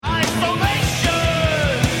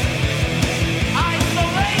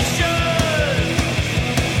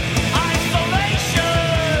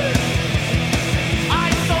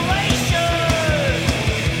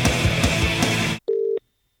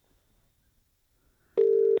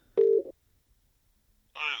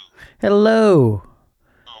Hello.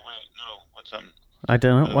 Oh, wait, no. What's that? I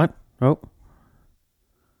don't know. What? Oh.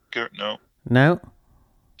 No. No?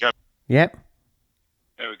 Yep. Yep.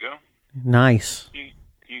 There we go. Nice. You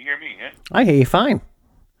hear me, yeah? I hear you fine.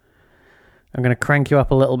 I'm going to crank you up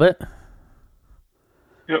a little bit.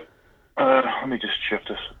 Yep. Let me just shift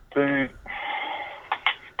this down.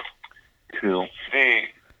 Cool. Today,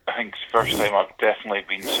 I think it's the first time I've definitely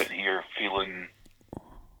been sitting here feeling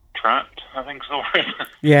trapped, I think's the word.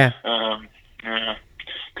 Yeah. Yeah.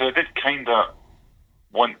 Because I did kind of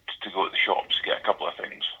want to go to the shops to get a couple of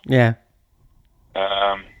things. Yeah.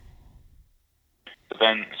 But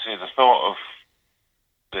then, see, the thought of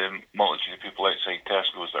the multitude of people outside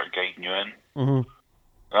Tesco's that are guiding you in,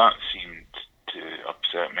 that seemed to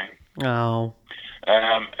upset me. Oh.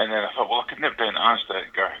 And then I thought, well, I could nip down to Asda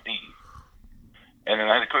at Gardaí. And then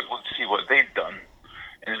I had a quick look to see what they'd done.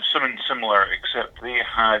 And it was something similar, except they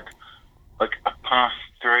had like a path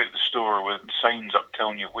throughout the store with signs up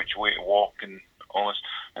telling you which way to walk and all this.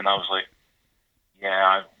 And I was like,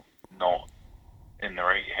 yeah, I'm not in the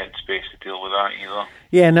right headspace to deal with that either.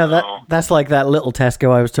 Yeah, no, that's like that little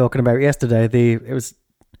Tesco I was talking about yesterday. It was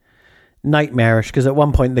nightmarish because at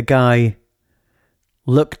one point the guy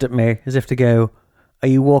looked at me as if to go, "Are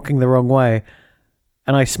you walking the wrong way?"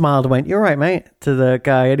 And I smiled and went, "You're right, mate," to the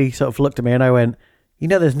guy, and he sort of looked at me and I went, "You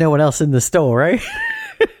know there's no one else in the store, right?"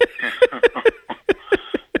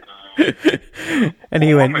 And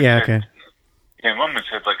he went, "Yeah, okay." Yeah, Mum had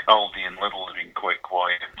said like Aldi and Lidl have been quite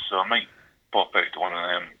quiet, so I might pop out to one of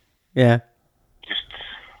them. Yeah.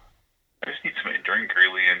 I just need something to drink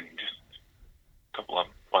really, and just a couple of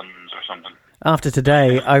buns or something. After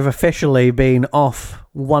today, I've officially been off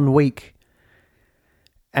 1 week.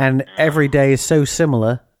 And every day is so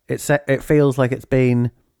similar. It feels like it's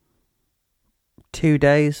been 2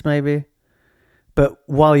 days, maybe. But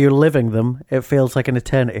while you're living them, it feels like an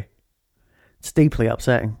eternity. It's deeply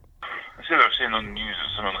upsetting. I see they were saying on the news or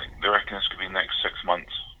something like they reckon this could be the next 6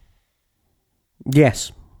 months.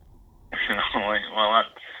 Yes. You know, like, well,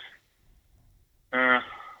 that's...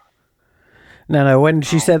 No, when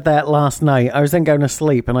she said that last night, I was then going to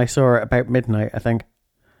sleep and I saw her at about midnight, I think.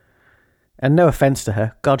 And no offense to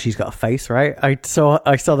her. God, she's got a face, right? I saw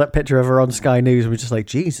that picture of her on Sky News and was just like,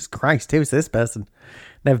 Jesus Christ, who's this person?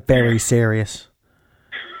 They're very serious.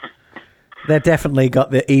 They've definitely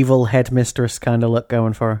got the evil headmistress kind of look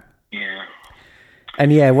going for her. Yeah.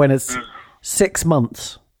 And yeah, when it's 6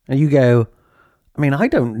 months and you go, I mean, I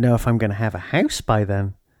don't know if I'm going to have a house by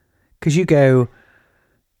then. Because you go,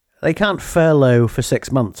 they can't furlough for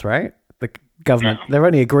 6 months, right? The government, They're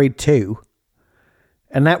only agreed 2.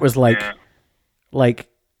 And that was like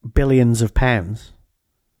billions of pounds.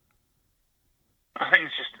 I think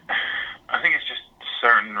it's just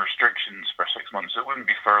certain restrictions for 6 months. It wouldn't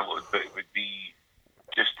be furloughed, but it would be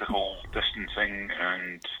just the whole distancing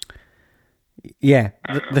and... Yeah,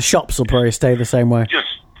 the shops will probably stay the same way.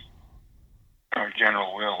 Just our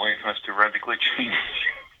general way of life has to radically change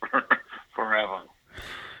forever.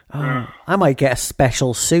 Oh, I might get a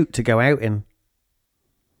special suit to go out in.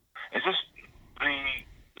 Is this the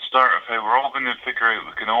start of how we're all going to figure out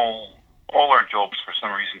we can all our jobs for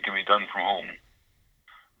some reason can be done from home?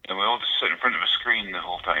 And we all just sit in front of a screen the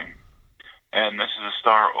whole time. And this is the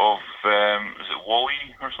start of, is it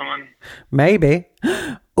WALL-E or something? Maybe.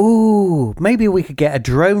 Ooh, maybe we could get a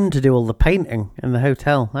drone to do all the painting in the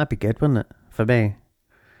hotel. That'd be good, wouldn't it? For me.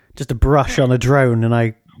 Just a brush on a drone and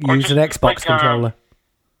I use an Xbox controller.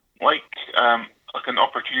 Like an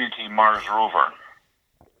Opportunity Mars rover,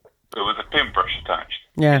 but with a paintbrush attached.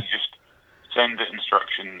 Yeah. You just send it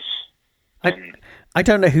instructions. I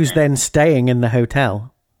don't know who's then staying in the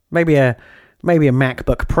hotel. Maybe a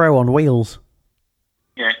MacBook Pro on wheels.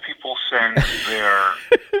 Yeah, people send their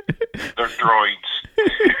droids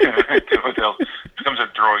to hotel. It becomes a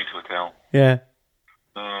droid hotel. Yeah.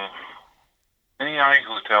 An AI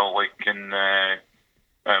hotel like in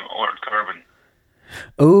Altered Carbon.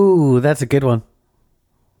 Ooh, that's a good one.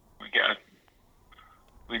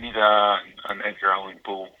 We need an Edgar Allan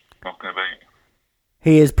Poe knocking about.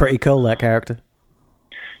 He is pretty cool, that character.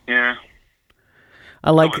 Yeah.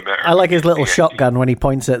 I like his little shotgun when he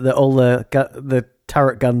points at all the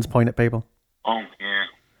turret guns point at people. Oh yeah,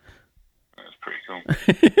 that's pretty cool.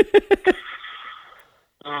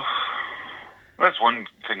 That's one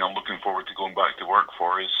thing I'm looking forward to going back to work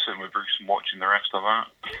for is sitting with Bruce and watching the rest of that.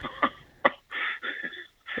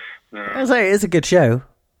 I say it's a good show.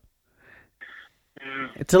 Yeah.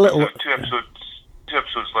 It's a little two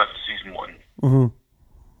episodes left of season 1. Mm-hmm.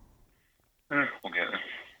 We'll get there.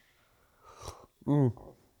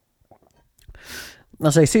 I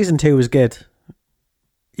say season 2 was good.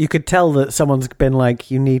 You could tell that someone's been like,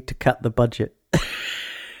 you need to cut the budget.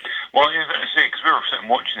 Well, I was going to say, because we were sitting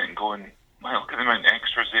watching it and going, well, look at the amount of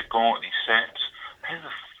extras they've got, these sets. How the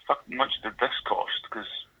fuck much did this cost? Because,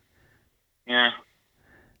 yeah.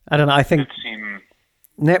 I don't know, I think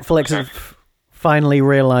Netflix have finally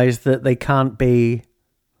realised that they can't be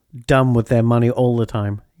dumb with their money all the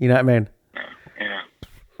time. You know what I mean? Yeah.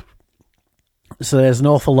 So there's an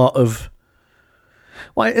awful lot of...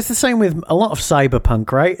 Well, it's the same with a lot of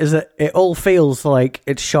cyberpunk, right? Is that it all feels like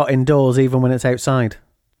it's shot indoors even when it's outside.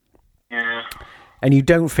 Yeah. And you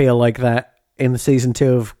don't feel like that in season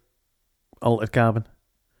 2 of Altered Carbon.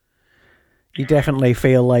 You definitely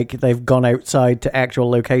feel like they've gone outside to actual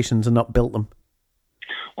locations and not built them.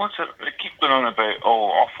 What's it? They keep going on about,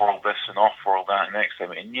 off-world this and off-world that and next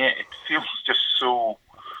time, and yet it feels just so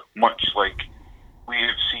much like we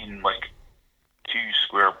have seen, like, 2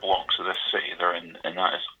 square blocks of this city they're in, and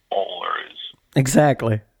that is all there is.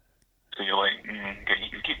 Exactly. So you're like, you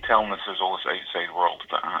can keep telling us there's all this outside world,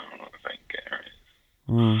 but I don't think there is.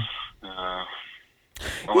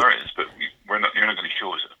 Well, there is, but you're not going to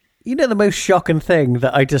show us it. You know the most shocking thing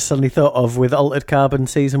that I just suddenly thought of with Altered Carbon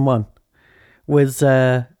Season 1 was,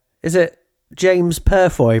 is it James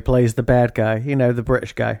Purfoy plays the bad guy, you know, the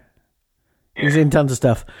British guy. Yeah. He's in tons of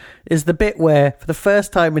stuff. Is the bit where, for the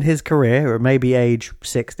first time in his career, or maybe age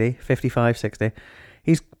 60, 55, 60,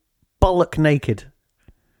 he's bollock naked.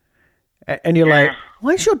 And you're like,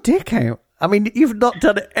 why's your dick out? I mean, you've not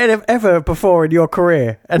done it ever before in your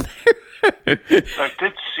career. And there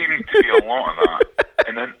did seem to be a lot of that.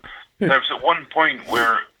 And then there was at one point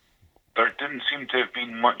where there didn't seem to have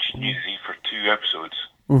been much nudity for 2 episodes.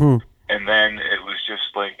 Mm-hmm. And then it was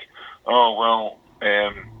just like,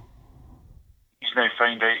 he's now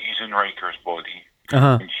found out he's in Riker's body.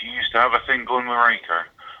 Uh-huh. And she used to have a thing going with Riker.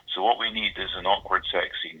 So what we need is an awkward sex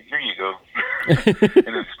scene. Here you go.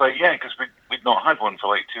 And it's like, yeah, because we'd not had one for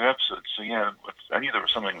like 2 episodes. So yeah, I knew there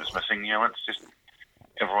was something that was missing. Yeah, let's just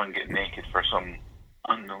everyone get naked for some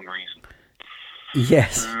unknown reason.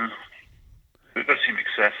 Yes. It does seem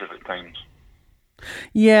excessive at times.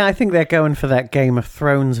 Yeah, I think they're going for that Game of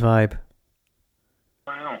Thrones vibe.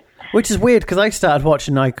 I know. Which is weird, because I started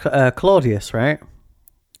watching Claudius, right?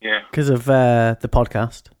 Yeah. Because of the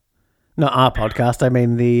podcast. Not our podcast, I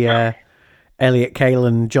mean the Elliot Cale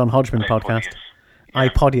and John Hodgman podcast. Yeah.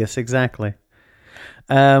 iPodius, exactly.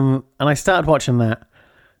 And I started watching that.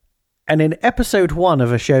 And in episode 1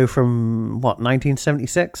 of a show from,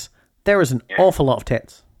 1976, there is an awful lot of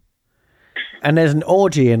tits. And there's an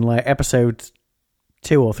orgy in, like, episode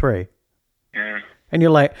 2 or 3. Yeah. And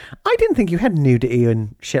you're like, I didn't think you had nudity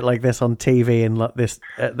and shit like this on TV and like this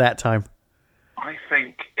at that time. I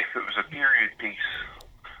think if it was a period piece,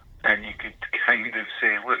 and you could kind of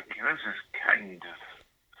say, look, this is kind of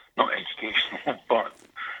not educational, but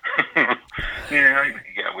yeah, I think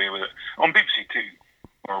you get away with it. On BBC Two,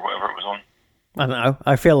 or whatever it was on. I don't know.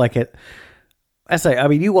 I feel like it... I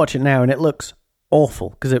mean, you watch it now and it looks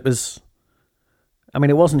awful, because it was... I mean,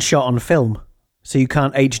 it wasn't shot on film, so you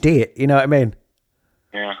can't HD it, you know what I mean?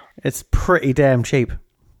 Yeah. It's pretty damn cheap.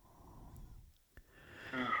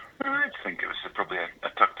 I think it was probably a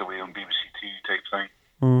tucked away on BBC Two type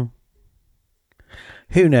thing.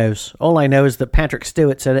 Who knows? All I know is that Patrick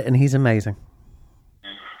Stewart's in it and he's amazing. Yeah.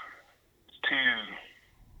 It's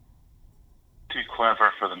too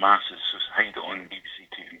clever for the masses, so hide it on BBC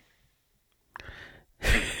Two.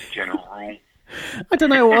 General rule. I don't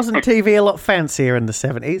know, wasn't TV a lot fancier in the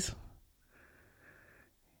 70s?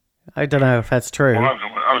 I don't know if that's true. Well,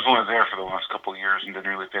 I was only there for the last couple of years and didn't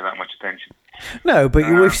really pay that much attention. No, but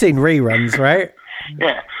we've seen reruns, right?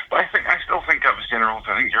 Yeah, but I still think that was general.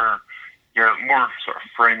 I think you're more sort of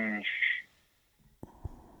fringe,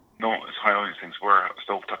 not as high as things were,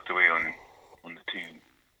 still tucked away on the Two.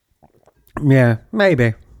 Yeah,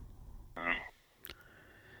 maybe.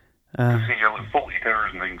 See, your like, Faulty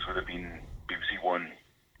Towers and things would have been BBC One.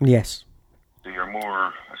 Yes. So you're more,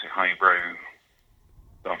 I say, highbrow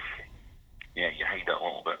stuff. Yeah, you hide that a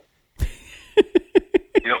little bit.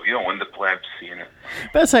 You don't want the plebs seeing it.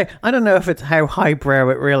 But I don't know if it's how highbrow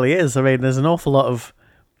it really is. I mean, there's an awful lot of...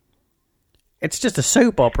 It's just a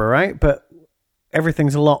soap opera, right? But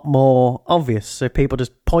everything's a lot more obvious. So people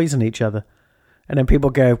just poison each other. And then people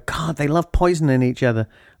go, God, they love poisoning each other.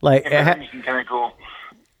 Like, yeah, you can kind of go,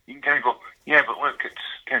 yeah, but look, it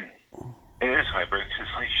is highbrow.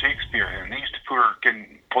 It's like Shakespeare, and they used to pour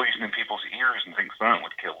poison in people's ears and things that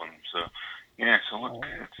would kill them. So, yeah, so look,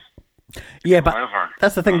 it's... Yeah, but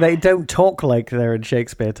that's the thing. They don't talk like they're in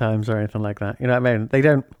Shakespeare times or anything like that. You know what I mean? They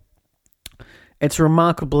don't... It's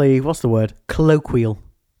remarkably, what's the word? Colloquial.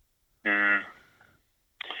 No.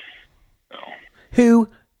 Who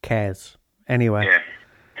cares? Anyway. Yeah.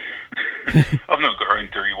 I've not got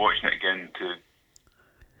around to rewatching it again to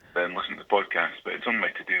then listen to the podcast, but it's on my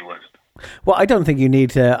to-do list. Well, I don't think you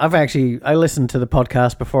need to. I listened to the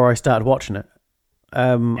podcast before I started watching it.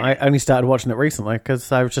 I only started watching it recently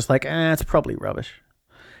because I was just like, it's probably rubbish.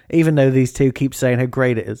 Even though these two keep saying how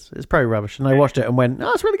great it is, it's probably rubbish. And I watched it and went,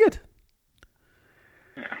 it's really good.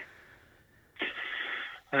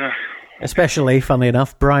 Yeah. Especially, funnily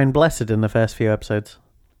enough, Brian Blessed in the first few episodes.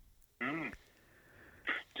 Did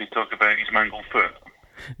he talk about his mangled foot?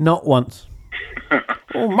 Not once.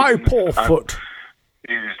 Oh, my poor foot.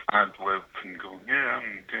 He just ad-lib and go,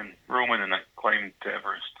 I'm doing Roman and I climbed to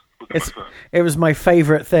Everest. Look at my foot. It was my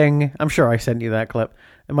favourite thing. I'm sure I sent you that clip.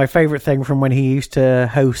 And my favourite thing from when he used to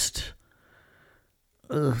host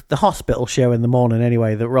the hospital show in the morning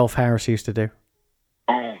anyway, that Rolf Harris used to do.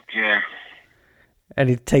 Oh, yeah. And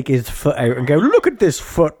he'd take his foot out and go, look at this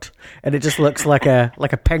foot. And it just looks like a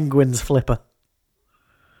penguin's flipper.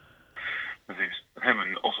 Him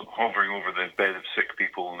and also hovering over the bed of sick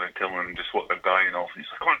people and they're telling him just what they're dying of. And he's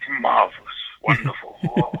like, it's marvellous, wonderful.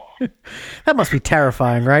 Oh. That must be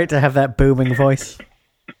terrifying, right? To have that booming voice.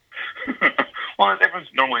 Well,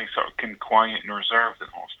 everyone's normally sort of quiet and reserved in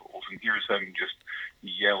hospitals, and here's him just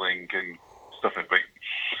yelling and stuff like that.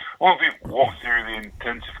 Well, we walked through the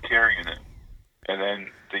intensive care unit, and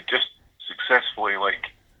then they just successfully,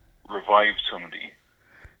 revived somebody,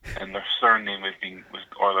 and their surname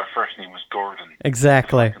or their first name was Gordon.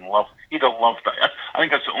 Exactly. He'd have loved that. I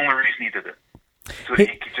think that's the only reason he did it. So he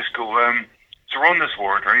could just go, so we're on this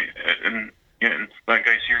ward, right? And that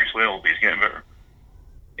guy's seriously ill, but he's getting better.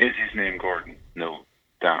 Is his name Gordon? No.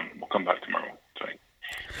 Damn, we'll come back tomorrow. It's fine.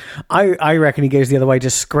 I reckon he goes the other way,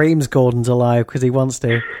 just screams Gordon's alive because he wants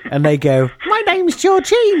to. And they go, my name's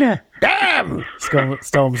Georgina. Damn!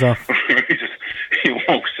 Storms off. He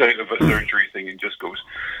walks out of a surgery thing and just goes,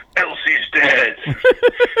 Elsie's dead.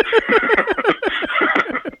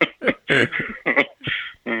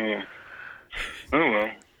 Oh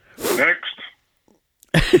well. Next.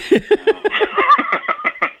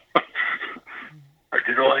 I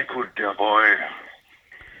did all I could, dear boy.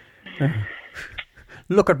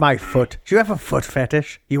 Look at my foot. Do you have a foot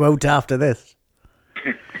fetish? You won't after this.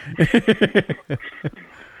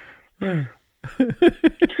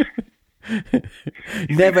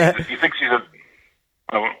 Never. He thinks he's a.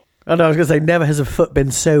 Oh no, I was going to say, never has a foot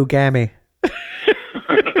been so gammy. The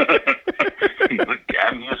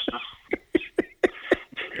gammiest of.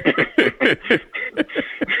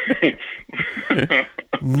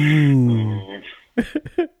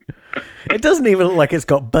 It doesn't even look like it's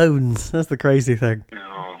got bones. That's the crazy thing.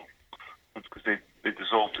 No, that's because they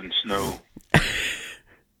dissolved in snow.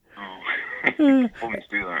 Bones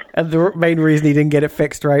do that. And the main reason he didn't get it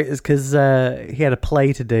fixed right is because he had a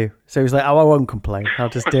play to do. So he's like, I won't complain. I'll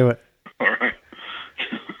just do it. All right.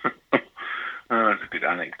 That's a good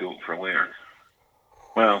anecdote for later.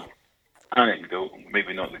 Well, anecdote,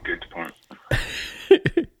 maybe not the good part.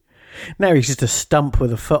 Now he's just a stump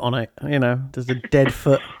with a foot on it, just a dead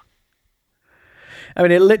foot. I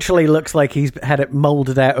mean, it literally looks like he's had it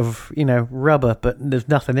moulded out of, rubber, but there's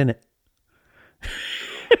nothing in it.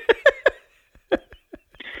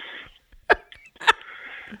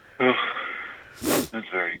 Oh, that's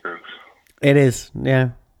very gross. It is,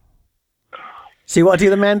 yeah. So you want to do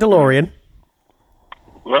The Mandalorian?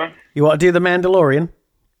 What? You want to do The Mandalorian?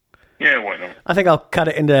 Yeah, why not? I think I'll cut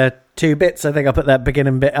it into 2 bits. I think I'll put that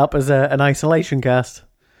beginning bit up as an isolation cast.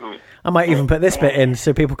 Cool. I might even put this bit in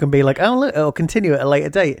so people can be like, oh, look, it'll continue at a later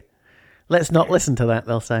date. Let's not listen to that,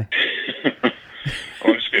 they'll say.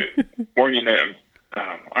 Oh, it's good. Warning you now,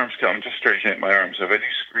 arms cut. I'm just stretching out my arms. If I do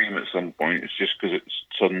scream at some point, it's just because it's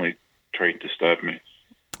suddenly tried to stab me.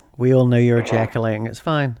 We all know you're ejaculating. It's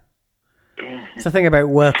fine. It's the thing about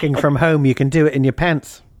working from home. You can do it in your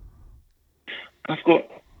pants.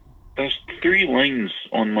 There's 3 lines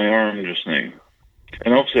on my arm just now.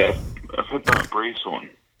 And obviously I've had that brace on.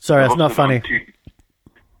 Sorry, that's not funny.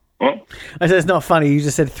 What? I said it's not funny. You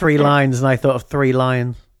just said 3 lines and I thought of 3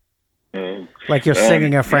 lions. Like you're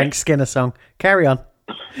singing a Frank Skinner song. Carry on.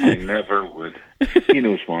 I never would. He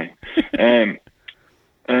knows why. And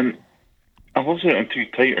I've also I'm too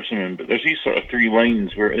tight or something, but there's these sort of 3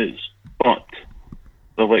 lines where it is. But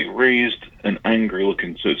they're raised and angry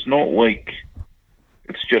looking, so it's not like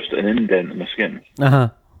it's just an indent in the skin. Uh-huh.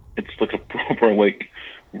 It's like a proper,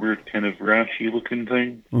 weird kind of rashy looking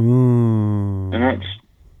thing. Mm. And that's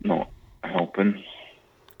not helping.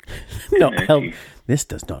 Not help. This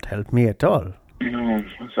does not help me at all. No,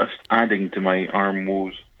 that's adding to my arm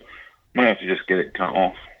woes. Might have to just get it cut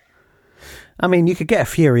off. I mean, you could get a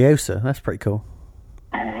Furiosa. That's pretty cool.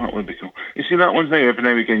 that would be cool. You see that one thing every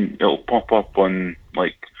now and again, it'll pop up on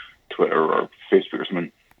like Twitter or Facebook or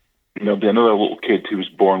something. And there'll be another little kid who was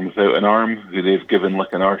born without an arm, who they've given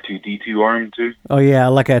like an R2-D2 arm to. Oh yeah,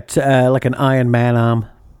 like an Iron Man arm.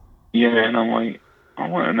 Yeah, and I'm like, I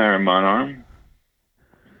want an Iron Man arm.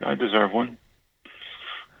 I deserve one.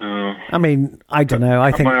 I mean, I don't know.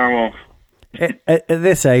 I think my arm off. at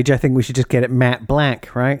this age, I think we should just get it matte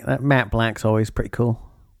black, right? That matte black's always pretty cool.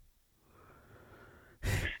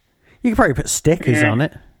 You could probably put stickers on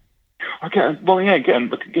it. Okay, well, yeah, give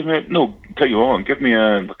me tell you what, give me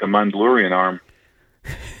a Mandalorian arm.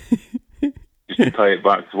 Just to tie it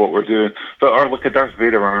back to what we're doing. Or like a Darth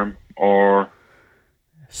Vader arm, or...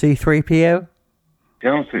 C-3PO? I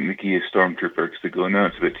don't think Mickey is Stormtrooper, because they go, no,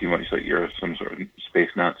 it's a bit too much like you're some sort of space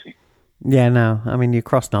Nazi. Yeah, no, I mean, you're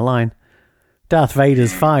crossing a line. Darth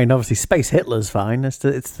Vader's fine, obviously Space Hitler's fine. But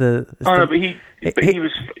he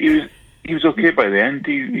was okay by the end.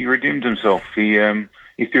 He redeemed himself. He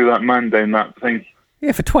threw that man down that thing.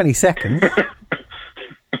 Yeah, for 20 seconds.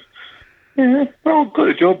 Yeah, well, got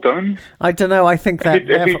the job done. I don't know. I think that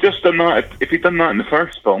if he'd just done that, if he'd done that in the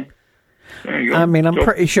first film, there you go. I mean, I'm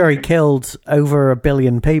pretty sure he killed over 1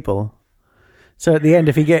 billion people. So at the end,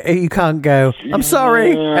 you can't go, I'm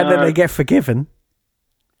sorry, and then they get forgiven.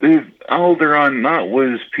 Alderaan, that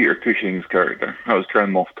was Peter Cushing's character. That was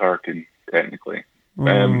Grand Moff Tarkin, technically.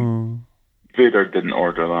 Vader didn't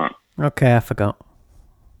order that. Okay, I forgot.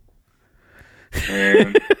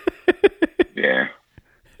 Yeah.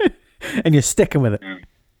 And you're sticking with it.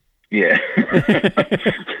 Yeah.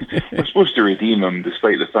 We're supposed to redeem him,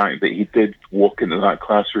 despite the fact that he did walk into that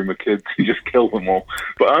classroom of kids and just kill them all.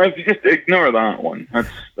 But if you just ignore that one,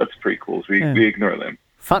 that's pretty cool. So we ignore them.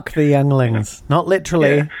 Fuck the younglings. Not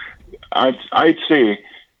literally. Yeah. I'd say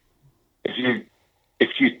if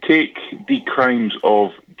you take the crimes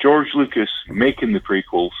of George Lucas making the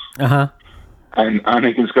prequels, and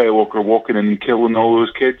Anakin Skywalker walking in and killing all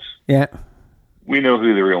those kids, we know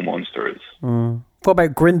who the real monster is. What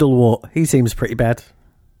about Grindelwald? He seems pretty bad.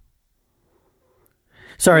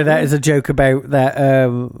 Sorry, that is a joke about that.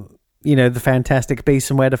 The Fantastic Beasts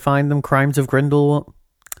and Where to Find Them. Crimes of Grindelwald.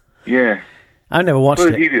 Yeah, I never watched it.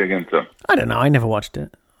 What did he do against them? I don't know. I never watched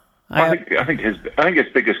it. I think his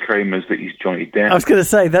biggest crime is that he's Johnny Depp. I was going to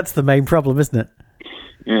say that's the main problem, isn't it?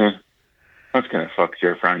 Yeah, that's kind of fucked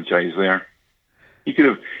your franchise there. You could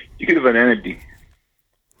have an entity.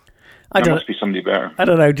 There must be somebody better. I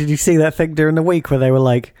don't know. Did you see that thing during the week where they were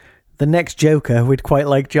like, the next Joker would quite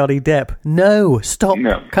like Johnny Depp? No, stop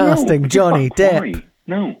casting Johnny Depp. Why?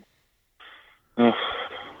 No. I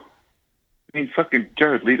mean, fucking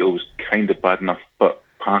Jared Leto was kind of bad enough, but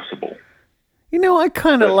passable. You know, I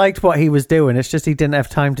kind of liked what he was doing. It's just he didn't have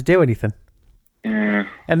time to do anything. Yeah.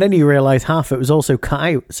 And then you realise half it was also cut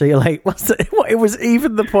out. So you're like, it was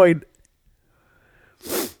even the point.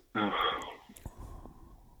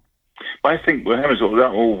 I think with him as well,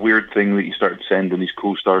 that whole weird thing that you started sending these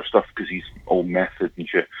co-star stuff because he's all method and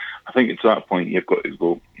shit. I think it's that point you've got to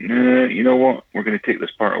go, nah, you know what? We're going to take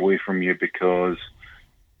this part away from you because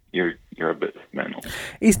you're a bit mental.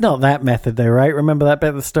 He's not that method though, right? Remember that bit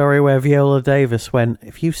of the story where Viola Davis went,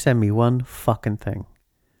 if you send me one fucking thing,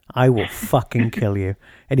 I will fucking kill you.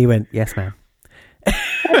 And he went, yes, ma'am.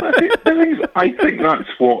 I think that's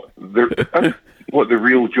what the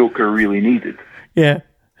real Joker really needed. Yeah.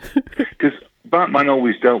 Because Batman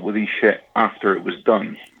always dealt with his shit after it was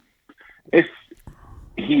done. If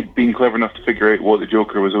he'd been clever enough to figure out what the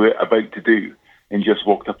Joker was about to do and just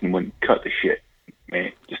walked up and went, cut the shit,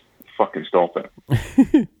 mate, just fucking stop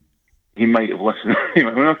it. He might have listened. He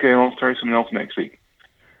went, okay, I'll try something else next week.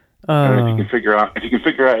 And if you can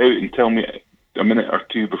figure it out and tell me a minute or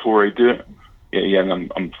two before I do it,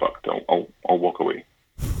 I'm fucked. I'll walk away.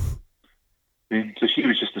 So she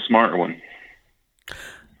was just the smarter one.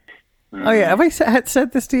 Oh yeah, have I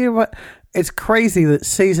said this to you? What? It's crazy that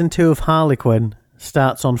season 2 of Harlequin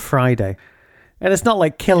starts on Friday, and it's not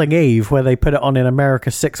like Killing Eve where they put it on in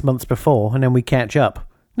America 6 months before and then we catch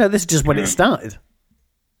up. No, this is just when it started.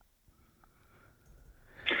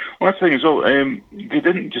 Well, that's the thing as well. They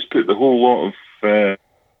didn't just put the whole lot of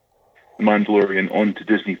Mandalorian onto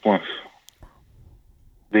Disney Plus.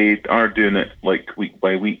 They are doing it like week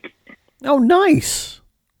by week. Oh, nice.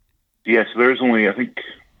 Yeah, so there's only, I think,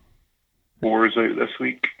 4 is out this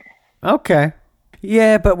week. Okay.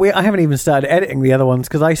 Yeah, but I haven't even started editing the other ones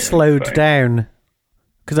because I slowed down.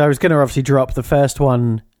 Because I was going to obviously drop the first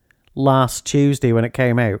one last Tuesday when it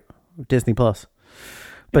came out, Disney Plus.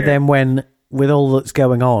 But then with all that's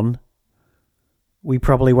going on, we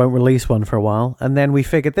probably won't release one for a while. And then we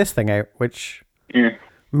figured this thing out, which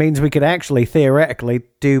means we could actually theoretically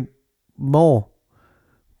do more.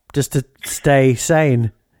 just to stay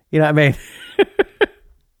sane. You know what I mean?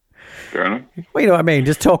 Fair enough. Well, you know what I mean?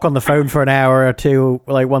 Just talk on the phone for an hour or two,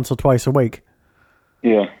 like once or twice a week.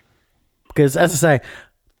 Yeah. Because, as I say,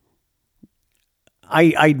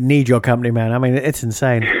 I need your company, man. I mean, it's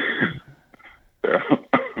insane. Fair enough.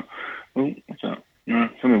 Oh, what's that? No,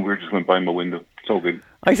 something weird just went by my window. It's all good.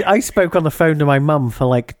 I spoke on the phone to my mum for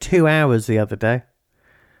like 2 hours the other day.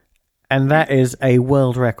 And that is a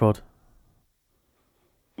world record.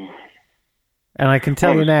 And I can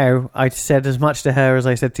tell you now, I said as much to her as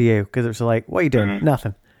I said to you, because it was like, what are you doing? Mm-hmm.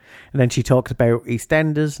 Nothing. And then she talked about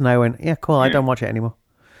EastEnders, and I went, yeah, cool, I don't watch it anymore.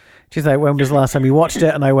 She's like, when was the last time you watched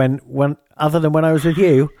it? And I went, when, other than when I was with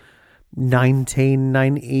you,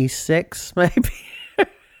 1996, maybe?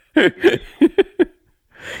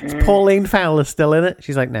 Is Pauline Fowler still in it?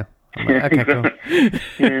 She's like, no. I'm like, okay, cool.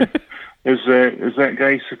 Yeah. Is that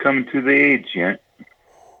guy succumbing to the AIDS yet?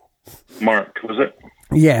 Mark, was it?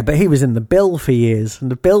 Yeah, but he was in The Bill for years,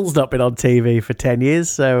 and The Bill's not been on TV for 10 years,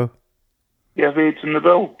 so... You have AIDS in the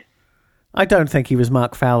Bill? I don't think he was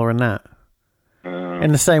Mark Fowler in that.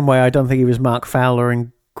 In the same way, I don't think he was Mark Fowler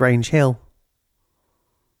in Grange Hill.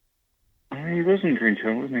 He was in Grange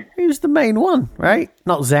Hill, wasn't He was the main one, right?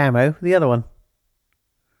 Not Zamo, the other one.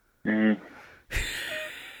 he?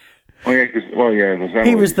 Oh yeah, the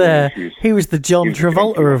He was the John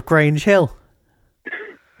Travolta of Grange Hill.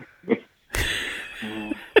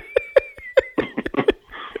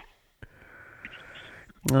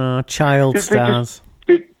 Oh, child stars.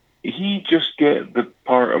 Did he just get the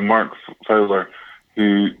part of Mark Fowler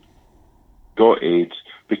who got AIDS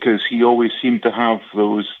because he always seemed to have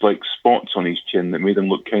those like spots on his chin that made him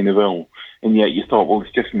look kind of ill, and yet you thought, well,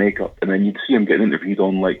 it's just makeup, and then you'd see him getting interviewed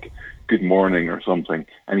on like Good Morning or something,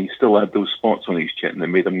 and he still had those spots on his chin that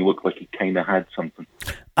made him look like he kind of had something.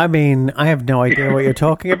 I mean, I have no idea what you're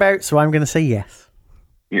talking about, so I'm going to say yes.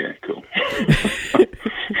 Yeah, cool.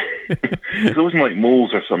 It wasn't like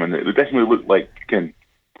moles or something. It definitely looked like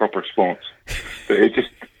proper spots, but it just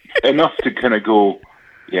enough to kind of go,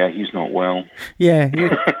 yeah, he's not well. Yeah,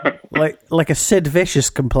 like a Sid Vicious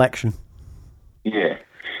complexion. Yeah,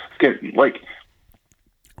 like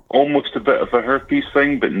almost a bit of a herpes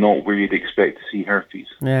thing, but not where you'd expect to see herpes.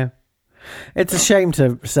 Yeah, it's a shame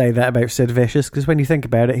to say that about Sid Vicious, because when you think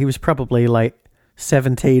about it, he was probably like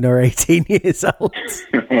 17 or 18 years old.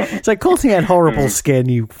 It's like, of course he had horrible skin,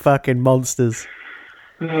 you fucking monsters.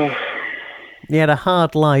 He had a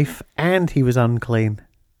hard life, and he was unclean.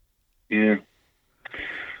 Yeah.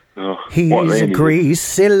 He's a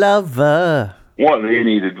greasy lover. What they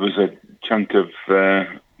needed was a chunk of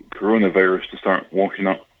coronavirus to start washing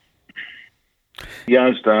up.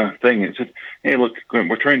 Yazda thing, it said, hey, look,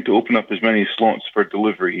 we're trying to open up as many slots for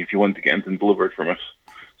delivery if you want to get anything delivered from us.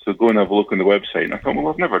 So go and have a look on the website. And I thought, well,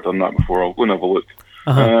 I've never done that before. I'll go and have a look.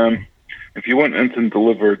 Uh-huh. If you want anything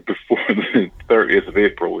delivered before the 30th of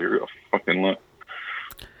April, you're a fucking luck.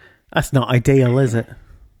 That's not ideal, is it?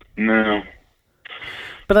 No.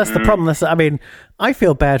 But that's the problem. I mean, I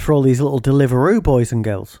feel bad for all these little Deliveroo boys and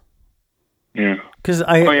girls. Yeah. Because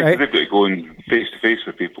they've got to go in face to face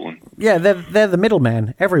with people. And yeah, they're the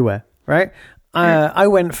middleman everywhere, right? Yeah. I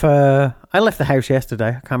left the house yesterday.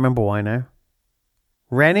 I can't remember why now.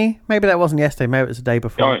 Rennie? Maybe that wasn't yesterday. Maybe it was the day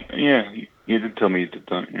before. Oh, yeah, you did tell me you did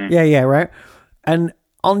that. Yeah, right. And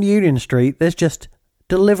on Union Street, there's just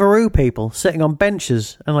Deliveroo people sitting on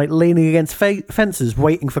benches and like leaning against fences,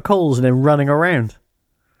 waiting for calls and then running around.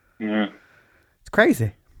 Yeah, it's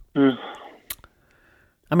crazy. Yeah.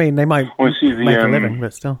 I mean, they might make a living,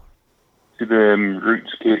 but still. See, the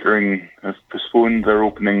Roots Catering have postponed their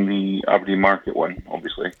opening the Aberdeen Market one,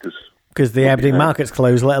 obviously, because the Aberdeen Market's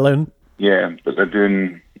closed, let alone. Yeah, but they're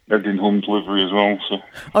doing home delivery as well. So.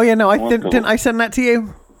 Oh yeah, no, didn't I send that to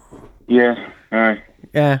you? Yeah, aye.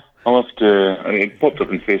 Yeah. I'll have to. It popped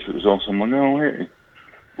up in Facebook as well, so I'm like, no, wait,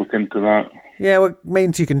 look into that. Yeah, well, it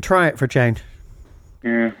means you can try it for a change.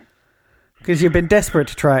 Yeah. Because you've been desperate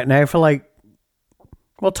to try it now for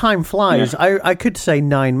well, time flies. Yeah. I could say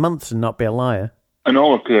 9 months and not be a liar. And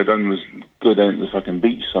all I could have done was go down to the fucking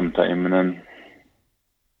beach sometime and then...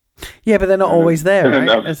 Yeah, but they're not always there,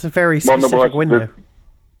 right? It's a very specific window.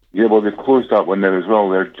 Yeah, well, they've closed that window as well.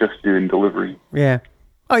 They're just doing delivery. Yeah.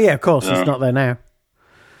 Oh, yeah, of course. It's not there now.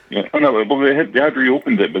 Yeah. Oh, no, well, they had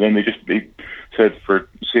reopened it, but then they said for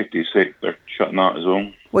safety's sake, they're shutting that as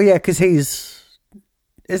well. Well, yeah, because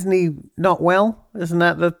isn't he not well? Isn't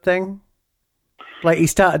that the thing? Like, he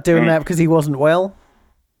started doing that because he wasn't well?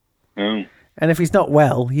 No. And if he's not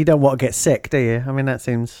well, you don't want to get sick, do you? I mean, that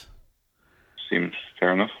seems... Seems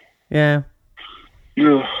fair enough. Yeah.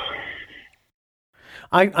 Yeah.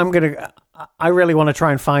 I really want to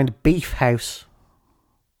try and find Beef House.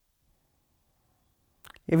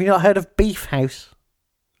 Have you not heard of Beef House?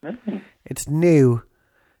 No. It's new,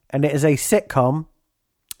 and it is a sitcom.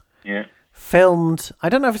 Yeah. Filmed, I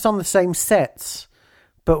don't know if it's on the same sets,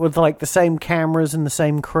 but with like the same cameras and the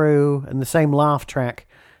same crew and the same laugh track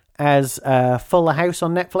as Fuller House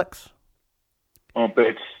on Netflix. Oh,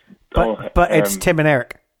 but it's Tim and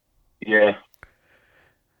Eric. Yeah.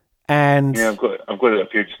 And yeah, I've got it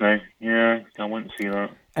up here just now. Yeah, I want to see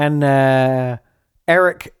that. And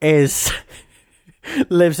Eric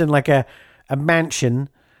lives in like a mansion,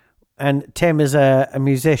 and Tim is a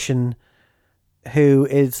musician who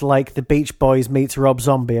is like the Beach Boys meets Rob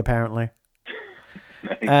Zombie, apparently.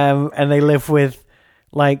 Nice. And they live with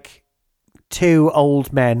like two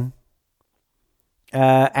old men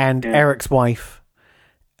and Eric's wife.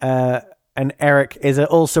 And Eric is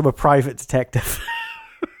also a private detective.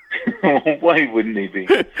 Why wouldn't he be?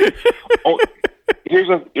 Oh, here's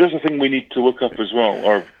a thing we need to look up as well,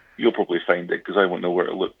 or you'll probably find it because I won't know where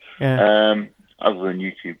to look. Yeah. Other than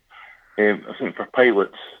YouTube, I think for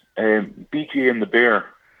pilots, BJ and the Bear.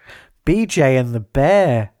 BJ and the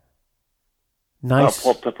Bear. Nice. That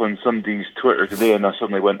popped up on somebody's Twitter today, and I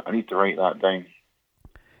suddenly went, I need to write that down.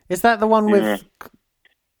 Is that the one with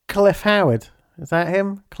Cliff Howard? Is that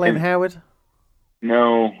him? Clint Howard?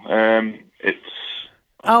 No, it's.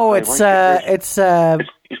 Oh, it's he's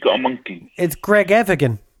got a monkey. It's Greg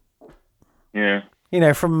Evigan. Yeah. You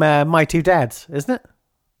know, from My Two Dads, isn't it?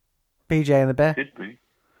 BJ and the Bear. Could be.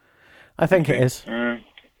 I think it is.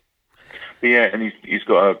 But yeah, and he's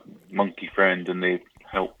got a monkey friend, and they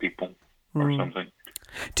help people or something.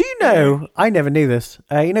 Do you know? I never knew this.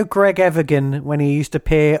 You know, Greg Evigan, when he used to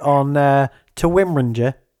appear on To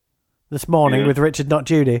Wimringer this morning with Richard Not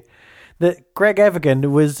Judy, that Greg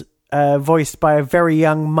Evigan was voiced by a very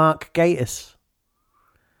young Mark Gatiss.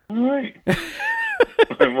 All right.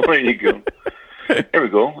 Well, there you go. Here we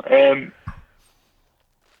go.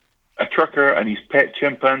 A trucker and his pet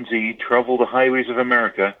chimpanzee travel the highways of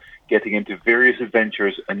America, getting into various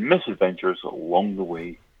adventures and misadventures along the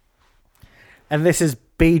way. And this is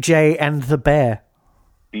BJ and the Bear.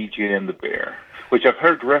 BJ and the Bear, which I've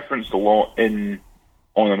heard referenced a lot on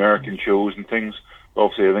American shows and things. But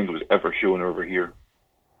obviously, I think it was ever shown over here.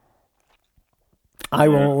 I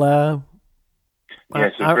will.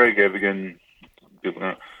 So Greg Evigan,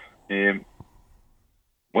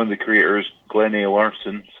 one of the creators, Glenn A.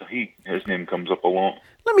 Larson. So his name comes up a lot.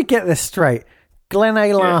 Let me get this straight. Glenn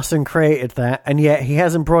A. Larson created that, and yet he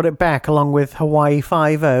hasn't brought it back along with Hawaii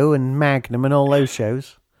Five-0 and Magnum and all those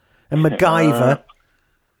shows. And MacGyver.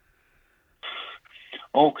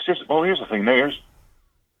 Here's the thing. Now,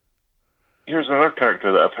 here's another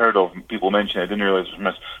character that I've heard of and people mention. I didn't realize it was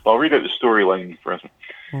missed. But I'll read out the storyline for us.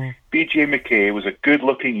 B.J. McKay was a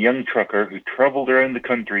good-looking young trucker who travelled around the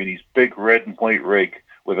country in his big red and white rig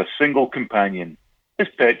with a single companion, his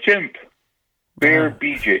pet chimp. Bear.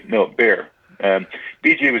 BJ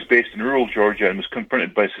was based in rural Georgia and was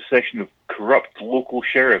confronted by a succession of corrupt local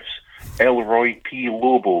sheriffs, Elroy P.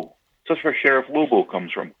 Lobo. So that's where Sheriff Lobo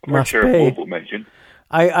comes from. Lobo mentioned.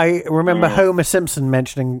 I remember Homer Simpson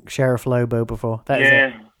mentioning Sheriff Lobo before. That is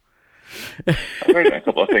it. I've heard a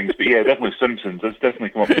couple of things, but yeah, definitely Simpsons. That's definitely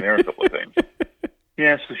come up in there a couple of times.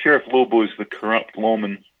 Yeah, so Sheriff Lobo is the corrupt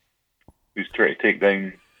lawman who's trying to take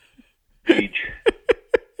down Gage.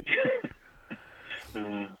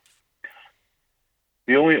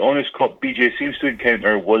 The only honest cop BJ seems to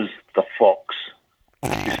encounter was the Fox.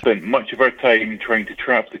 He spent much of our time trying to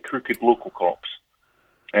trap the crooked local cops.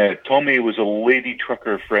 Tommy was a lady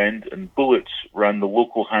trucker friend, and Bullets ran the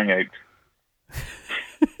local hangout.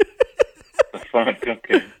 The fat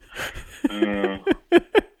cookie.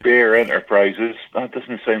 Bear Enterprises. That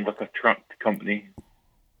doesn't sound like a truck company.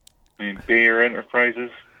 I mean, Bear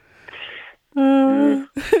Enterprises. Unless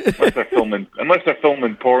they're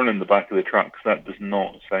filming porn in the back of the trucks, that does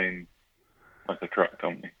not sound like a truck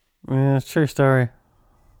company. Yeah, it's a true story.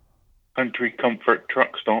 Country Comfort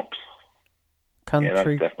Truck Stops.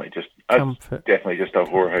 Country that's definitely just a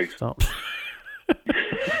whorehouse. Stops.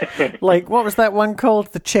 Like, what was that one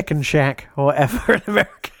called? The Chicken Shack or whatever in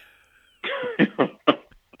America.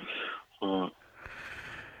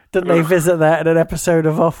 Didn't they visit that in an episode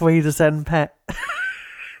of Off We Descend Pet?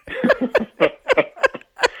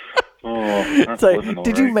 So,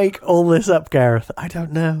 did you make all this up, Gareth? I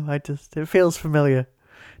don't know. It feels familiar.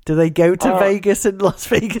 Do they go to Vegas and Las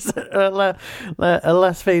Vegas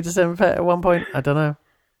Las Vegas at one point? I don't know.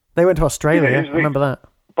 They went to Australia. I remember that.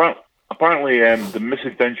 Apparently, The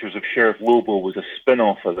Misadventures of Sheriff Lobo was a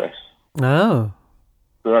spin-off of this. Oh.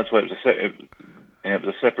 So that's why it was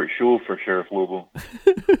a separate show for Sheriff Lobo.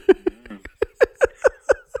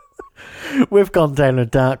 We've gone down a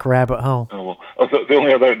dark rabbit hole. Oh, well. thought the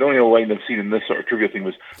only line I've seen in this sort of trivia thing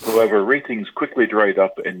was, however, ratings quickly dried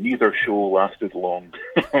up and neither show lasted long.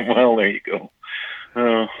 Well, there you go.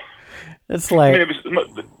 It's like...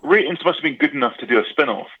 the ratings must have been good enough to do a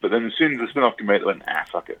spin-off, but then as soon as the spin-off came out, they went,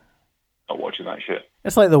 fuck it. Not watching that shit.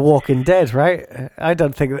 It's like The Walking Dead, right? I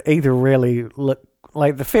don't think that either really look...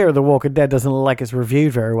 Like, the Fear of the Walking Dead doesn't look like it's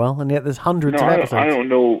reviewed very well, and yet there's hundreds of episodes. I don't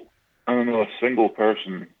know a single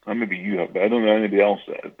person, or maybe you have, but I don't know anybody else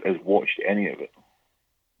that has watched any of it.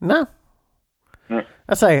 No.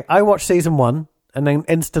 I say, I watched season 1, and then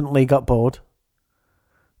instantly got bored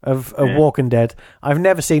of Walking Dead. I've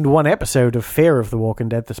never seen one episode of Fear of the Walking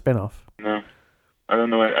Dead, the spin-off. No. I don't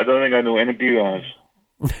know. I don't think I know anybody who has.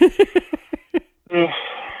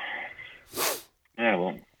 Yeah,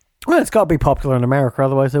 well, it's got to be popular in America,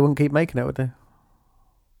 otherwise they wouldn't keep making it, would they?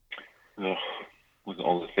 Ugh. Look at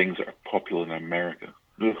all the things that are popular in America.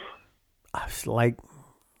 Ugh. It's like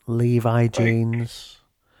Levi jeans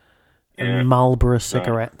and Marlboro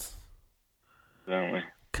cigarettes. Exactly.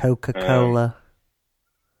 Coca-Cola.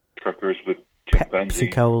 Truckers with chimpanzee.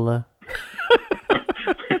 Pepsi-Cola.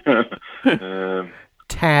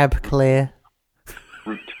 Tab Clear.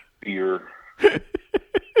 Root beer.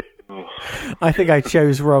 I think I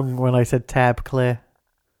chose wrong when I said Tab Clear.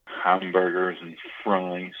 Hamburgers and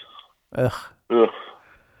fries. Ugh. Ugh.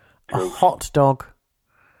 A hot dog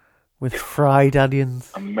with fried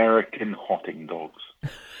onions. American hotting dogs.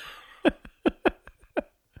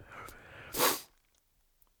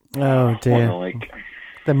 Oh dear. Like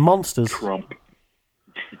they're monsters. Trump.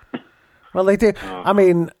 Well, they do. I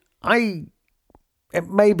mean,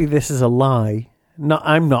 maybe this is a lie.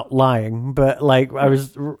 I'm not lying, but like I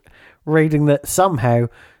was reading that somehow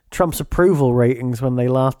Trump's approval ratings when they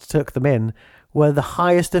last took them in were the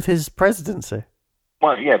highest of his presidency.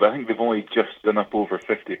 Well, yeah, but I think they've only just done up over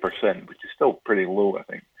 50%, which is still pretty low, I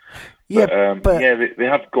think. Yeah, but they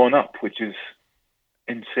have gone up, which is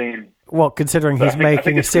insane. Well, considering he's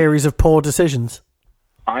making a series of poor decisions.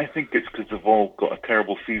 I think it's because they've all got a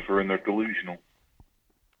terrible fever and they're delusional.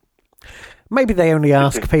 Maybe they only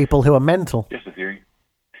ask people who are mental. Just a theory.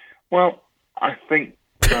 Well, I think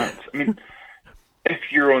that, if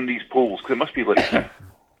you're on these polls, because it must be like, how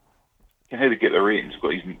they get their ratings, got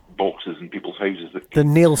these boxes in people's houses. The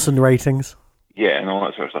Nielsen ratings. Yeah, and all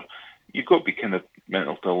that sort of stuff. You've got to be kind of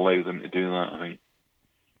mental to allow them to do that, I think.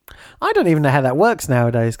 I don't even know how that works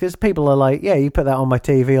nowadays, because people are like, yeah, you put that on my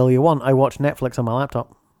TV all you want. I watch Netflix on my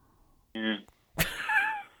laptop. Yeah.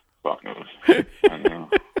 Fuck knows. I don't know.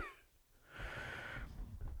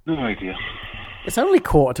 No idea. It's only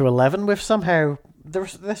 11:15. We've somehow...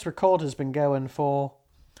 This record has been going for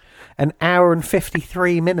an hour and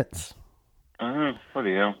 53 minutes. Oh,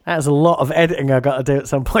 bloody hell. That's a lot of editing I've got to do at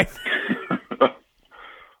some point.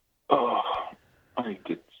 Oh, I need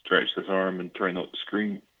to stretch this arm and try not to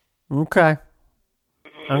scream. Okay.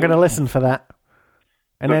 I'm going to listen for that.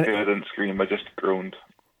 And okay, I didn't scream, I just groaned.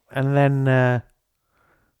 And then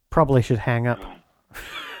probably should hang up.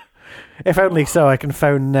 If only so I can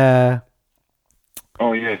phone the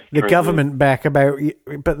government back about...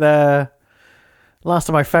 But the last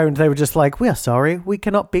time I phoned, they were just like, we are sorry, we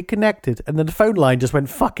cannot be connected. And then the phone line just went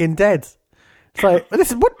fucking dead. It's like,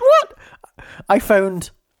 this is what? I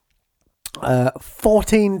phoned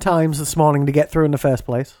 14 times this morning to get through in the first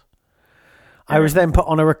place. I was then put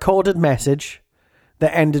on a recorded message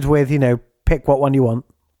that ended with, pick what one you want.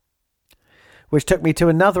 Which took me to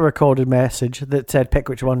another recorded message that said, pick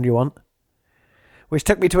which one you want. Which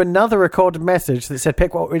took me to another recorded message that said,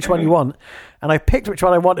 pick which one you want. And I picked which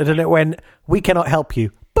one I wanted, and it went, we cannot help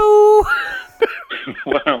you. Boo!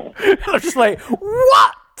 Wow. I was just like,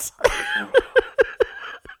 what?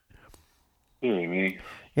 Me.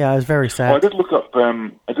 Yeah, I was very sad. Well, I did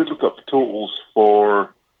look up totals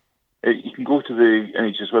for... You can go to the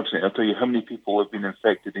NHS website. I'll tell you how many people have been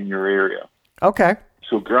infected in your area. Okay.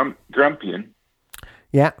 So Grampian.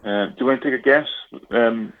 Yeah. Do you want to take a guess?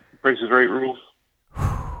 Price is Right rules.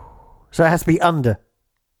 So it has to be under.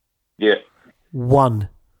 Yeah. 1.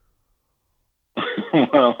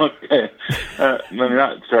 Well, okay.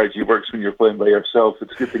 That strategy works when you're playing by yourself.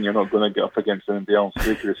 It's a good thing you're not going to get up against anybody else.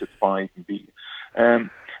 Because it's 5 and beat. As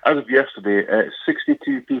of yesterday,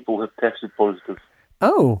 62 people have tested positive.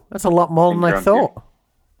 Oh, that's a lot more than I thought.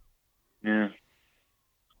 Yeah.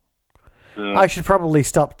 I should probably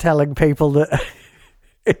stop telling people that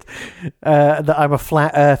that I'm a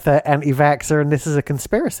flat earther, anti-vaxxer, and this is a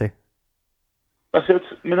conspiracy. That's out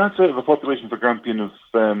of a population for Grampian of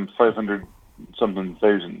 500-something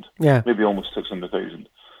thousand. Yeah. Maybe almost 600,000.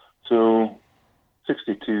 So,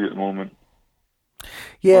 62 at the moment.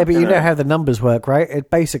 Yeah, but you know how the numbers work, right? It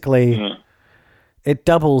basically... It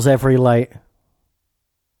doubles every,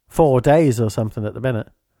 4 days or something at the minute.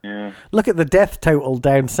 Yeah. Look at the death total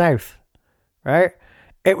down south, right?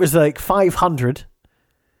 It was like 500.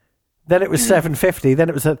 Then it was 750. Then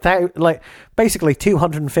it was basically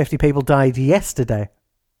 250 people died yesterday.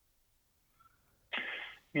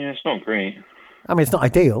 Yeah, it's not great. I mean, it's not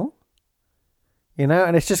ideal,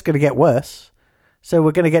 and it's just going to get worse. So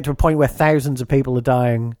we're going to get to a point where thousands of people are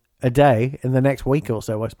dying a day in the next week or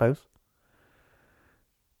so, I suppose.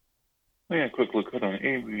 Oh, yeah, quick look. Hold on.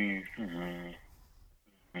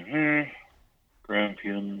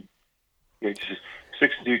 Grampian. Yeah, it's just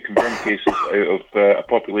 62 confirmed cases out of a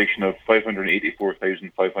population of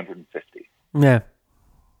 584,550. Yeah.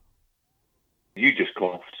 You just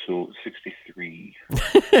coughed, so 63.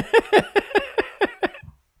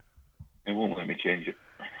 It won't let me change it.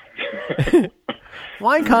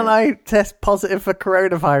 Why can't I test positive for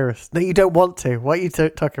coronavirus? No, you don't want to. What are you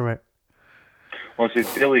talking about? Well, it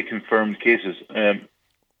says daily confirmed cases. Come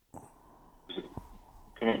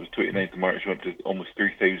up was 29th of March, went to almost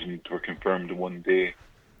 3,000 were confirmed in one day.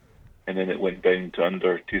 And then it went down to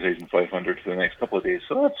under 2,500 for the next couple of days.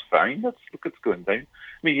 So that's fine. Look, it's going down.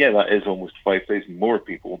 I mean, yeah, that is almost 5,000 more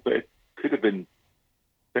people, but it could have been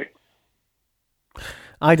 6.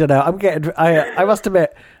 I don't know. I must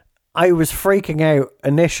admit, I was freaking out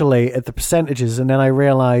initially at the percentages, and then I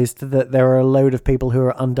realised that there are a load of people who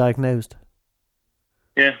are undiagnosed.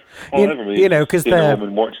 Yeah. Well, because they're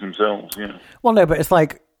been watching themselves, yeah. Well, no, but it's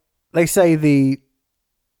like they say the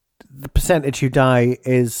percentage who die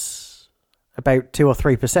is about 2 or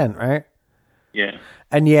 3%, right? Yeah.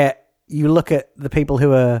 And yet you look at the people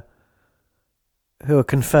who are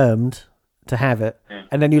confirmed to have it,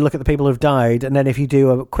 and then you look at the people who've died, and then if you do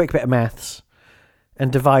a quick bit of maths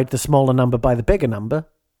and divide the smaller number by the bigger number,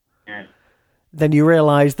 then you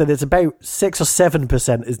realise that it's about 6 or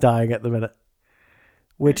 7% is dying at the minute,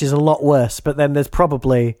 which is a lot worse. But then there's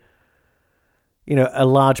probably, a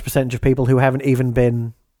large percentage of people who haven't even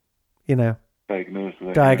been,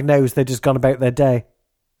 diagnosed. They've just gone about their day.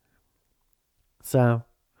 So,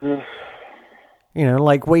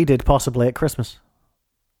 like we did possibly at Christmas.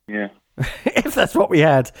 Yeah. If that's what we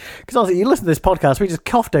had. Because obviously you listen to this podcast, we just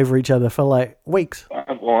coughed over each other for like weeks.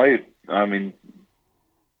 Well, I mean,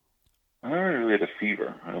 I never really had a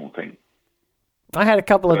fever, I don't think. I had a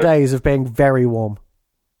couple of days of being very warm.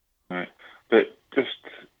 Right. But just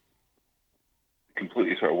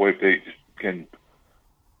completely sort of wiped out, just again,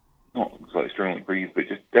 not like struggling to breathe, but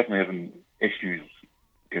just definitely having issues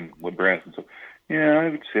with breath and stuff. Yeah, I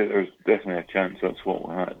would say there's definitely a chance that's what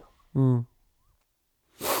we had.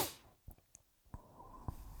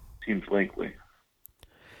 Seems likely.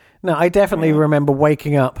 No, I definitely remember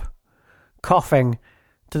waking up coughing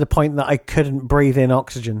to the point that I couldn't breathe in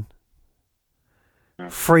oxygen.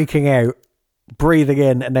 Freaking out, breathing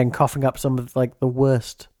in, and then coughing up some of like the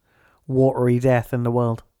worst watery death in the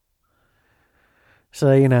world.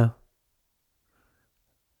 So,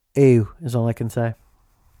 ew is all I can say.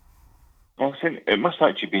 Well, I think it must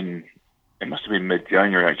have been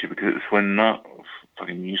mid-January actually, because it's when that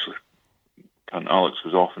fucking useless cunt Alex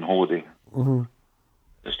was off on holiday. Mm-hmm.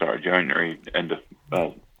 The start of January, end of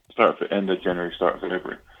January, start of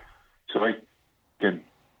February. So I couldn't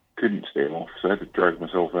stay off, so I had to drag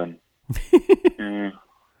myself in. Yeah.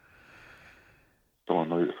 Don't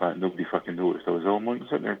know the fact nobody fucking noticed I was ill. I'm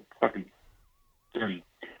sitting there fucking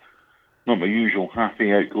not my usual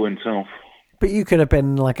happy outgoing self. But you could have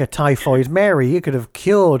been like a typhoid Mary. You could have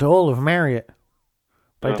cured all of Marriott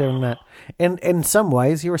by doing that. In some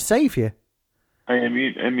ways, you're a saviour. I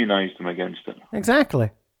immunised him against it.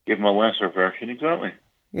 Exactly. Give him a lesser version, exactly.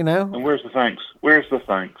 And where's the thanks? Where's the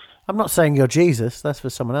thanks? I'm not saying you're Jesus. That's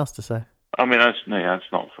for someone else to say. I mean, that's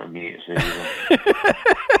not for me to say.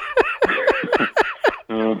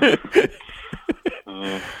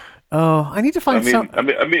 I need to find something. I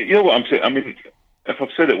mean, you know what I'm saying? I mean, if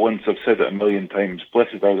I've said it once, I've said it a million times.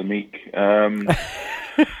 Blessed are the meek.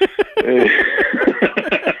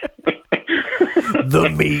 The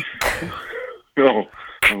meek. No,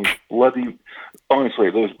 bloody. Honestly,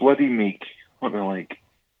 those bloody meek. What they're like.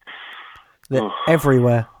 They're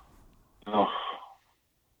everywhere. Oh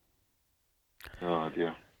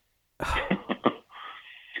dear. The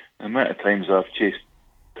amount of times I've chased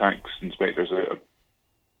tax inspectors out of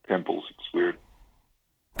temples, it's weird.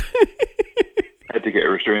 I had to get a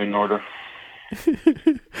restraining order.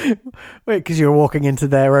 Wait, because you were walking into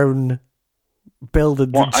their own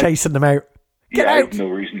building and chasing them out. Get out! I had no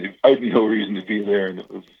reason to be there, and it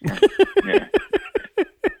was yeah.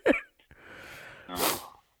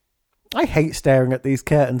 I hate staring at these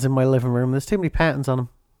curtains in my living room. There's too many patterns on them.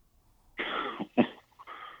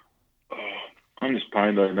 I'm just paranoid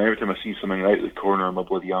now, and every time I see something out of the corner of my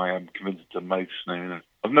bloody eye, I'm convinced it's a mouse now.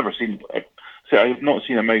 I've never seen... I have not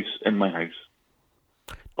seen a mouse in my house.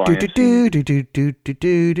 But I have seen the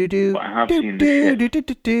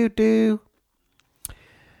shit.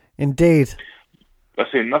 Indeed. I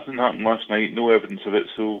say nothing happened last night, no evidence of it,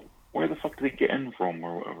 so where the fuck did they get in from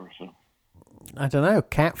or whatever? So I don't know.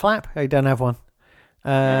 Cat flap? I don't have one.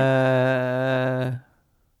 I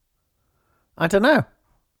don't know.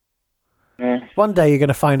 Yeah. One day you're going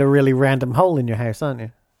to find a really random hole in your house, aren't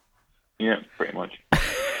you? Yeah, pretty much.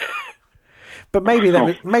 But maybe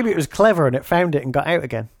it was clever and it found it and got out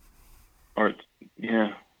again. Or it's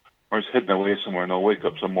hidden away somewhere, and I'll wake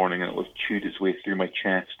up some morning and it'll have chewed its way through my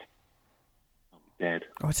chest. I'll be dead.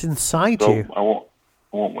 Oh, it's inside So you. I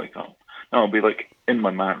won't wake up. No, it'll be like in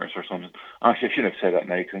my mattress or something. Actually, I shouldn't have said that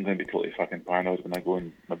now because I'm going to be totally fucking paranoid when I go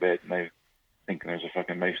in my bed now, thinking there's a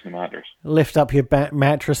fucking mouse in the mattress. Lift up your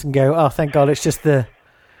mattress and go, oh, thank God, it's just the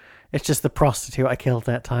prostitute I killed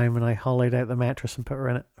that time, and I hollowed out the mattress and put her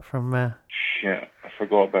in it from... Shit, I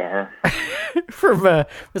forgot about her. From,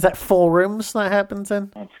 was that 4 rooms that happens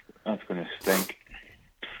in? That's going to stink.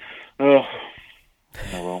 Oh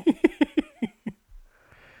well.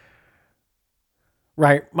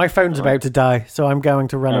 Right, my phone's about to die, so I'm going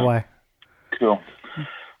to run away. Cool.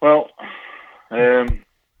 Well,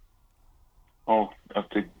 I'll have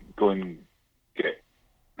to go and get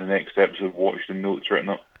the next episode watched and notes written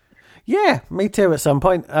up. Yeah, me too at some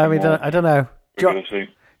point. I mean, I don't know. Do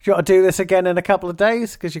you want to do this again in a couple of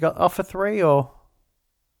days? Because you got off for 3, or?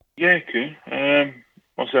 Yeah, cool.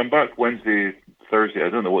 I'll say I'm back Wednesday, Thursday. I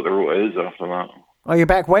don't know what the rota is after that. Oh, you're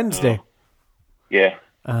back Wednesday? Yeah.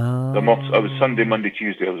 Oh. I was Sunday, Monday,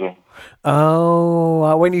 Tuesday. I was off.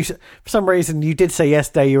 Oh, when you for some reason you did say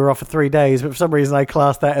yesterday you were off for 3 days, but for some reason I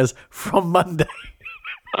classed that as from Monday.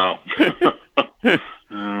 Oh.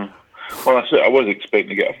 Well, I was expecting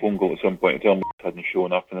to get a phone call at some point to tell me I hadn't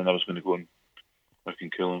shown up, and then I was going to go and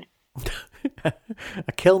fucking kill him.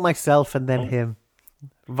 I kill myself and then him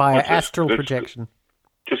via astral projection.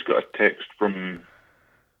 Just got a text from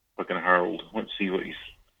fucking Harold. Let's see what he's.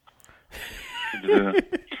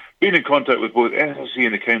 Been in contact with both SLC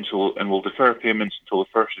and the council and will defer payments until the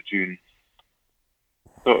 1st of June.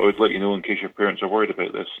 Thought I would let you know in case your parents are worried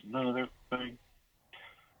about this. No, they're fine.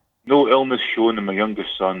 No illness shown in my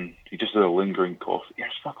youngest son. He just had a lingering cough.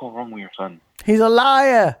 There's fuck all wrong with your son. He's a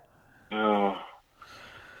liar. Oh.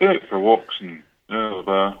 Get out for walks and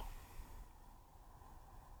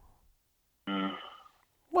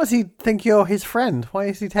What does he think you're his friend? Why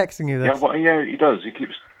is he texting you this? Yeah, he does. He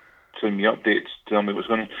keeps sending me updates, telling me what's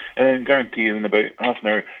going on, and then guarantee in about half an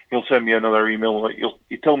hour he'll send me another email. Like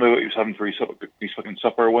he tell me what he was having for his fucking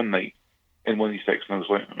supper one night in one of these texts, and I was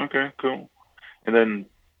like, okay, cool. And then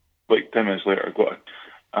like 10 minutes later, I got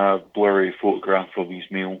a blurry photograph of his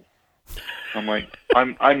meal. I'm like,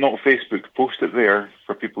 I'm not Facebook. Post it there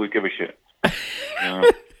for people who give a shit.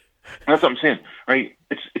 That's what I'm saying, right?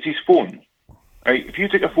 It's his phone, right? If you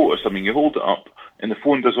take a photo of something, you hold it up, and the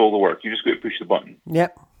phone does all the work. You just got to push the button.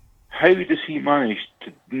 Yep. How does he manage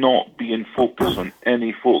to not be in focus on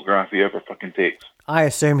any photograph he ever fucking takes? I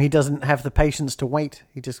assume he doesn't have the patience to wait.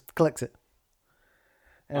 He just clicks it.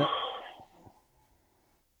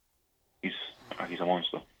 He's a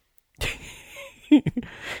monster.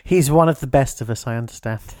 He's one of the best of us, I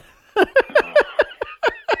understand.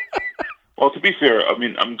 Well, to be fair, I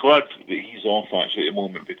mean, I'm glad that he's off actually at the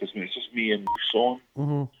moment because I mean, it's just me and Son.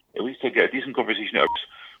 Mm-hmm. At least I get a decent conversation out of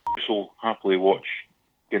it. So happily watch.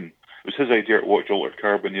 Again, it was his idea to watch Altered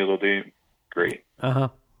Carbon the other day. Great. Uh-huh.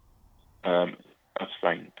 That's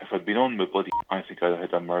fine. If I'd been on with bloody, I think I'd have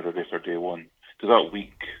had a murder after day one. Because that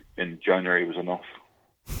week in January was enough.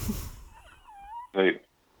 Like,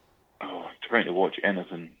 trying to watch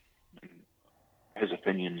anything, his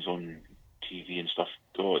opinions on TV and stuff.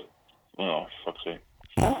 God, oh fuck's sake.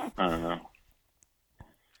 I don't know.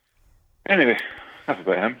 Anyway, enough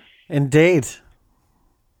about him. Indeed.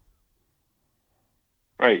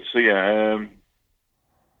 Right, so yeah,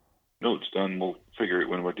 notes done. We'll figure it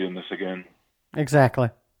when we're doing this again. Exactly.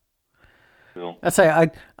 Cool. I'd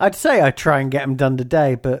say I'd try and get them done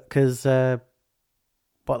today, but because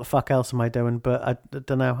what the fuck else am I doing? But I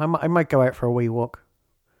don't know. I might go out for a wee walk.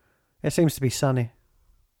 It seems to be sunny.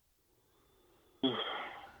 I've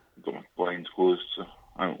got my blinds closed, so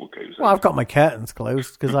I don't look outside. Well, I've got my curtains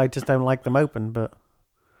closed because I just don't like them open, but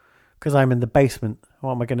because I'm in the basement,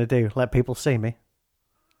 what am I going to do? Let people see me?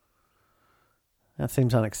 That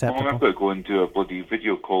seems unacceptable. I've got to go and do a bloody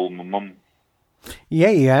video call with my mum. Yeah,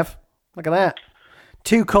 you have. Look at that.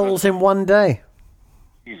 2 calls in one day.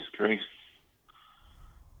 Jesus Christ.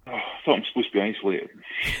 Oh, I thought I'm supposed to be isolated.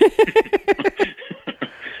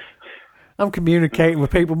 I'm communicating with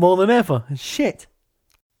people more than ever. Shit.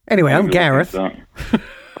 Anyway, I'm Maybe we'll Gareth. think that.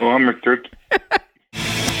 Oh, I'm Richard.